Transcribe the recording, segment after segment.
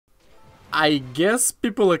I guess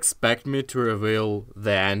people expect me to reveal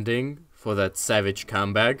the ending for that savage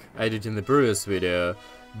comeback I did in the previous video,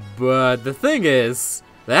 but the thing is,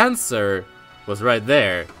 the answer was right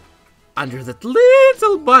there, under that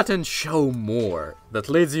little button show more, that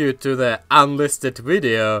leads you to the unlisted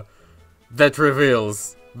video that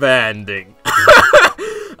reveals the ending.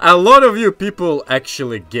 A lot of you people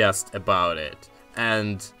actually guessed about it,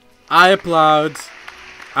 and I applaud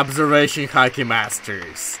observation hockey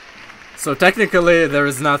masters. So technically there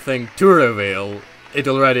is nothing to reveal, it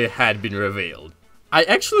already had been revealed. I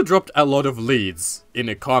actually dropped a lot of leads in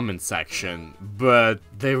the comment section, but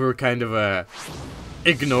they were kind of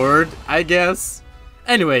ignored, I guess.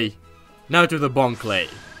 Anyway, now to the Bon Clay.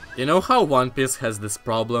 You know how One Piece has this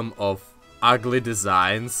problem of ugly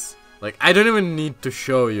designs? Like, I don't even need to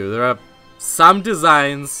show you, there are some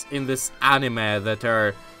designs in this anime that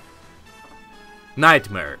are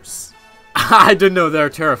nightmares. I don't know, they're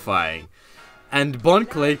terrifying. And Bon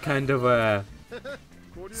Clay kind of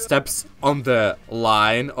steps on the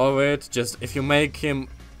line of it. Just if you make him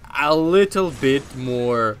a little bit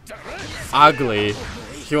more ugly,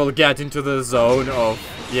 he will get into the zone of,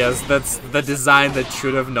 yes, that's the design that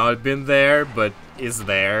should have not been there, but is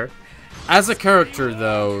there. As a character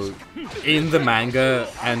though, in the manga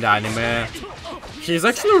and anime, he's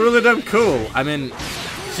actually really damn cool. I mean,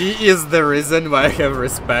 he is the reason why I have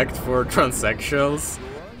respect for transsexuals.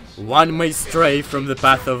 One may stray from the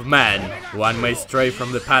path of man, one may stray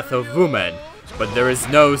from the path of woman, but there is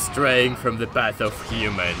no straying from the path of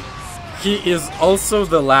human. He is also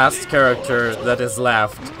the last character that is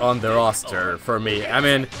left on the roster for me. I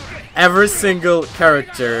mean, every single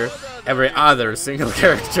character, every other single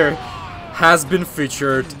character has been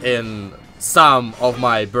featured in some of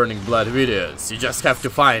my Burning Blood videos. You just have to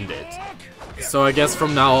find it. So I guess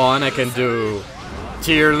from now on I can do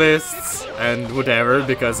tier lists and whatever,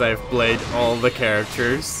 because I've played all the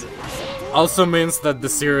characters. Also means that the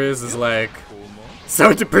series is like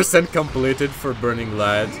 70% completed for Burning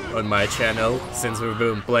Blood on my channel, since we've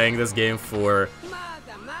been playing this game for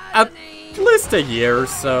at least a year or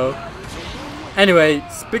so. Anyway,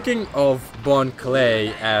 speaking of Bon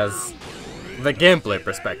Clay as the gameplay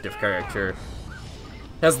perspective character,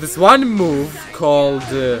 has this one move called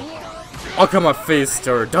Okama Fist,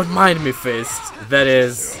 or Don't Mind Me Fist, that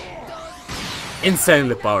is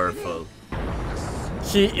insanely powerful.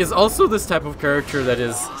 He is also this type of character that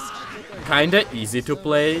is kinda easy to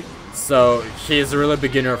play, so he is really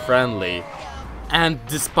beginner friendly. And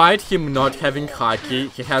despite him not having hockey,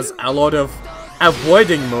 he has a lot of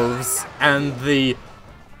avoiding moves, and the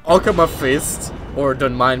Okama Fist, or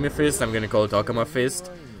Don't Mind Me Fist, I'm gonna call it Okama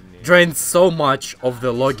Fist, drains so much of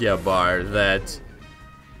the Logia bar that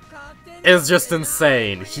is just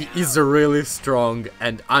insane. He is really strong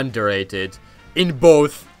and underrated in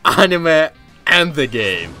both anime and the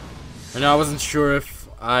game. And I wasn't sure if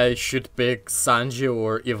I should pick Sanji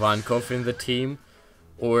or Ivankov in the team,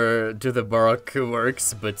 or do the Baroque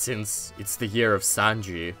works, but since it's the year of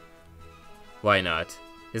Sanji, why not?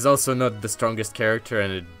 He's also not the strongest character,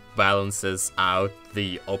 and it balances out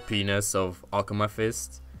the OP-ness of Okama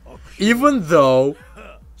Fist. Even though,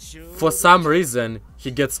 for some reason,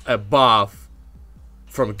 he gets a buff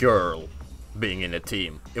from girl being in a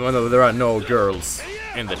team, even though there are no girls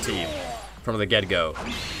in the team from the get-go.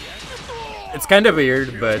 It's kind of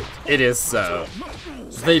weird, but it is so.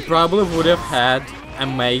 They probably would have had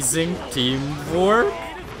amazing teamwork,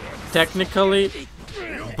 technically,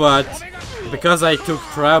 but because I took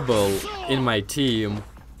trouble in my team,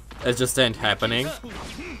 it just ain't happening.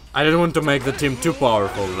 I didn't want to make the team too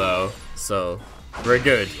powerful though, so we're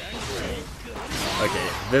good. Okay,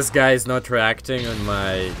 this guy is not reacting on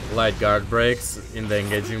my light guard breaks in the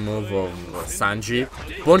engaging move of Sanji.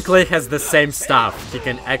 Bon Clay has the same stuff. He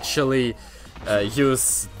can actually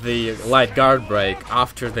use the light guard break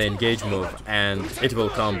after the engage move, and it will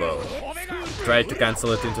combo. Tried to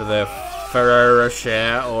cancel it into the Ferrero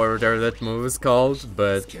Rocher, or whatever that move is called,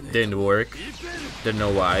 but didn't work. Don't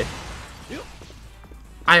know why.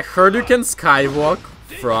 I heard you can skywalk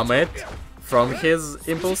from it, from his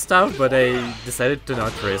impulse stuff, but I decided to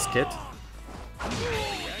not risk it.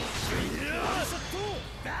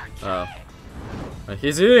 Oh.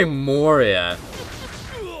 He's using Moria.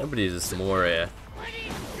 Nobody uses Moria.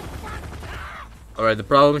 Alright, the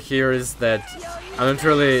problem here is that I'm not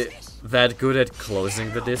really that good at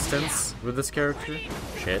closing the distance with this character.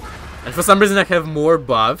 Shit. And for some reason I have more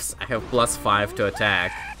buffs. I have +5 to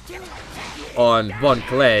attack on Bon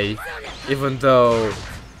Clay, even though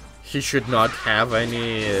he should not have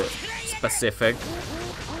any specific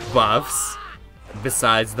buffs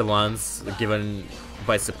besides the ones given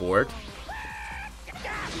by support.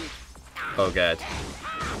 Oh god.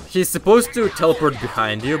 He's supposed to teleport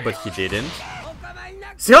behind you, but he didn't.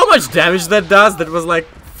 See how much damage that does? That was like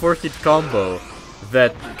 4-hit combo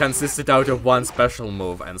that consisted out of one special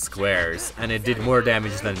move and squares, and it did more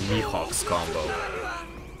damage than Mihawk's combo.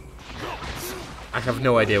 I have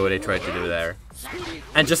no idea what I tried to do there.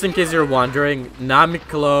 And just in case you're wondering, Nami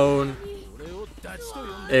clone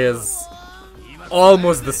is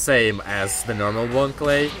almost the same as the normal Bon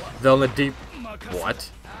Clay. The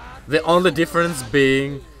only difference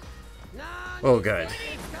being... Oh god.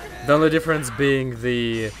 The only difference being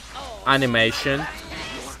the animation.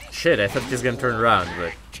 Shit, I thought he's gonna turn around,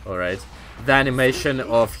 but alright. The animation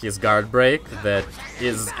of his guard break, that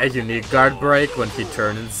is a unique guard break when he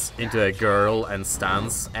turns into a girl and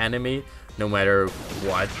stuns enemy, no matter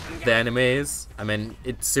what the enemy is. I mean,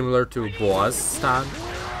 it's similar to boss stun.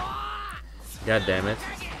 God damn it.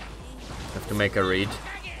 Have to make a read.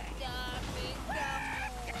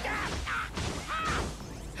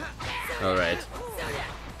 Alright.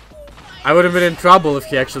 I would have been in trouble if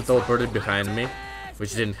he actually teleported behind me,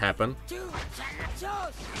 which didn't happen.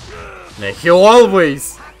 Yeah, he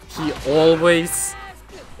always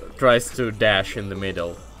tries to dash in the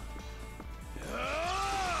middle.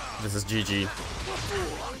 This is GG.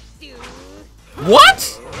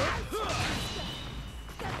 What?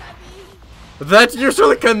 That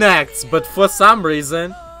usually connects, but for some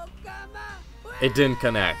reason it didn't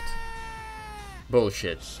connect.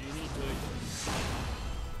 Bullshit.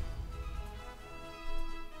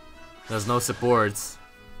 There's no supports.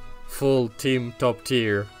 Full team top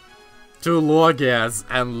tier. 2 Logias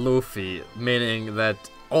and Luffy, meaning that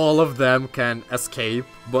all of them can escape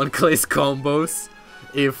Bon Clay's combos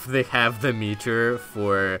if they have the meter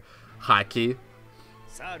for Haki.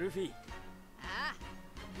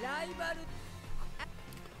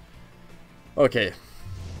 Okay.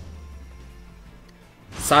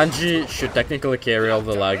 Sanji should technically carry all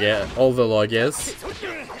the Logias.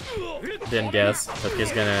 Didn't guess that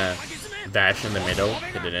he's gonna dash in the middle.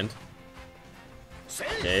 He didn't.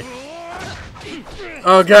 Okay.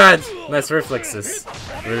 Oh god! Nice reflexes.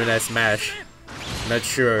 Really nice smash. Not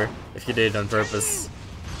sure if he did it on purpose.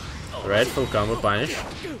 Right, full combo punish.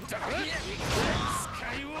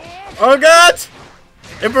 Oh god!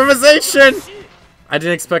 Improvisation! I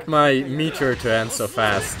didn't expect my meteor to end so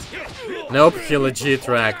fast. Nope, he legit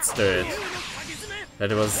reacts to it.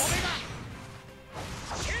 That was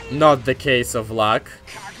not the case of luck.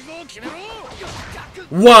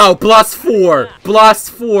 Wow, +4!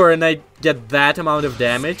 +4, and I get that amount of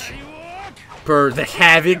damage per the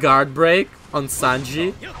heavy guard break on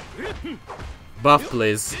Sanji. Buff,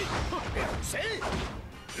 please.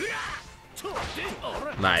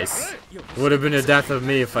 Nice. Would have been a death of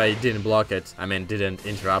me if I didn't block it. I mean, didn't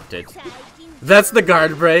interrupt it. That's the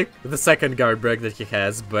guard break, the second guard break that he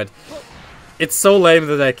has, but it's so lame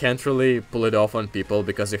that I can't really pull it off on people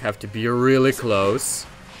because you have to be really close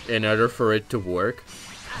in order for it to work.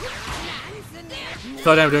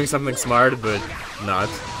 Thought I'm doing something smart, but not.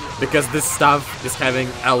 Because this stuff is having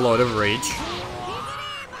a lot of reach.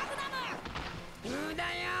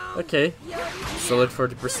 Okay, solid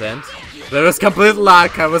 40%. That was complete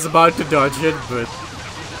luck, I was about to dodge it, but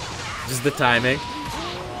just the timing.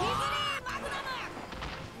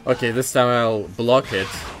 Okay, this time I'll block it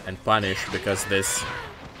and punish, because this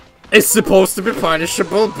is supposed to be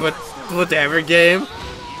punishable, but whatever, game.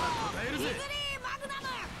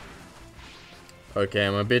 Okay,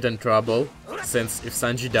 I'm a bit in trouble, since if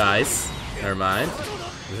Sanji dies, never mind.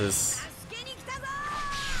 This is...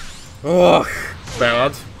 oh,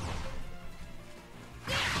 bad.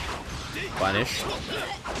 Punish.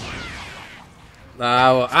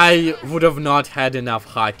 Now, I would have not had enough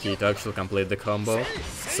Haki to actually complete the combo,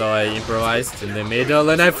 so I improvised in the middle,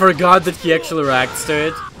 and I forgot that he actually reacts to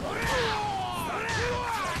it.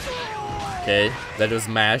 Okay, that was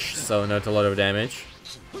mash, so not a lot of damage.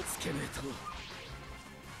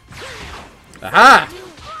 Aha!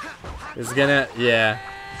 He's gonna, yeah,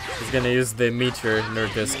 he's gonna use the meteor in order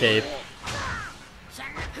to escape.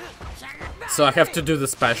 So I have to do the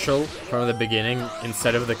special from the beginning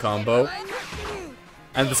instead of the combo.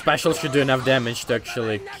 And the special should do enough damage to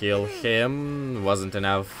actually kill him. Wasn't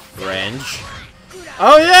enough range.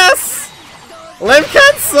 Oh yes! Lame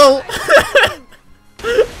cancel!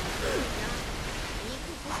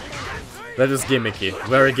 That was gimmicky.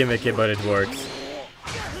 Very gimmicky, but it worked.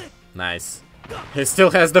 Nice. He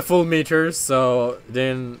still has the full meter, so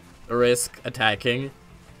didn't risk attacking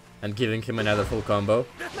and giving him another full combo.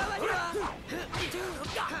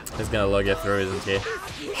 He's gonna log it through, isn't he?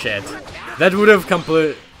 Shit. That would have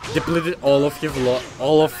depleted all of his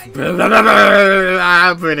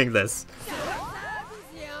I'm winning this.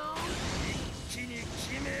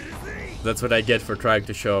 That's what I get for trying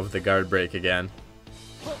to show off the guard break again.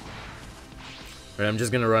 But I'm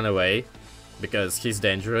just gonna run away, because he's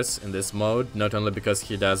dangerous in this mode, not only because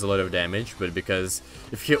he does a lot of damage, but because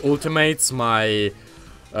if he ultimates my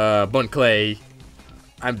Bon Clay,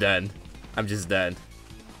 I'm done. I'm just done.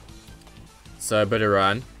 So I better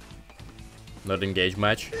run. Not engage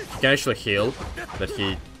much. He can actually heal, that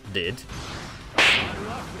he did.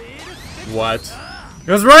 What?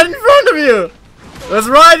 It was right in front of you! It was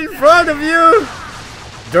right in front of you!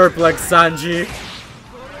 Derp like Sanji.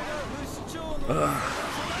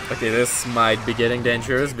 Okay, this might be getting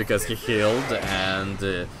dangerous because he healed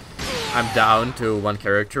and I'm down to one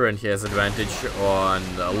character and he has advantage on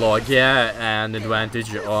Logia and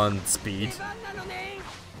advantage on speed.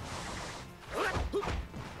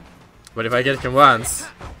 But if I get him once...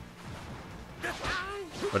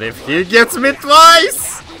 What if he gets me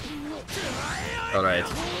twice? Alright.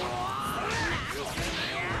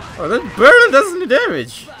 Oh, that barely does any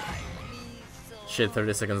damage! Shit,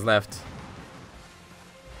 30 seconds left.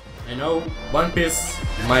 I know One Piece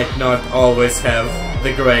might not always have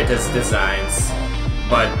the greatest designs,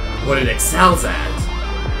 but what it excels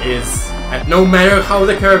at is, at no matter how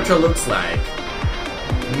the character looks like,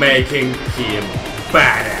 making him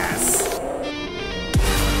badass.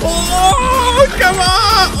 Oh, come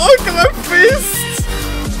on! Okama fist!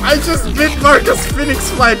 I just beat Marcus Phoenix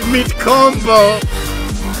Flight mid-combo!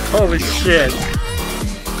 Holy shit.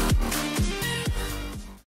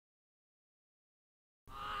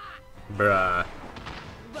 Bruh.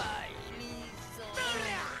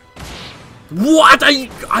 What?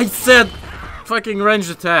 I said fucking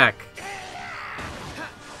ranged attack.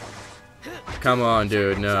 Come on,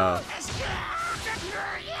 dude, no.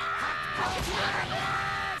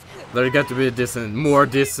 There got to be a decent, more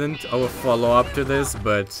decent of a follow-up to this,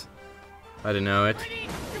 but I don't know it.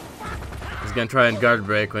 He's gonna try and guard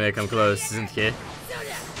break when I come close, isn't he?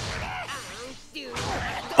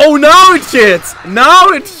 Oh, now it hits! Now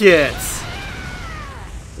it hits!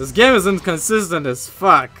 This game is inconsistent as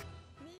fuck.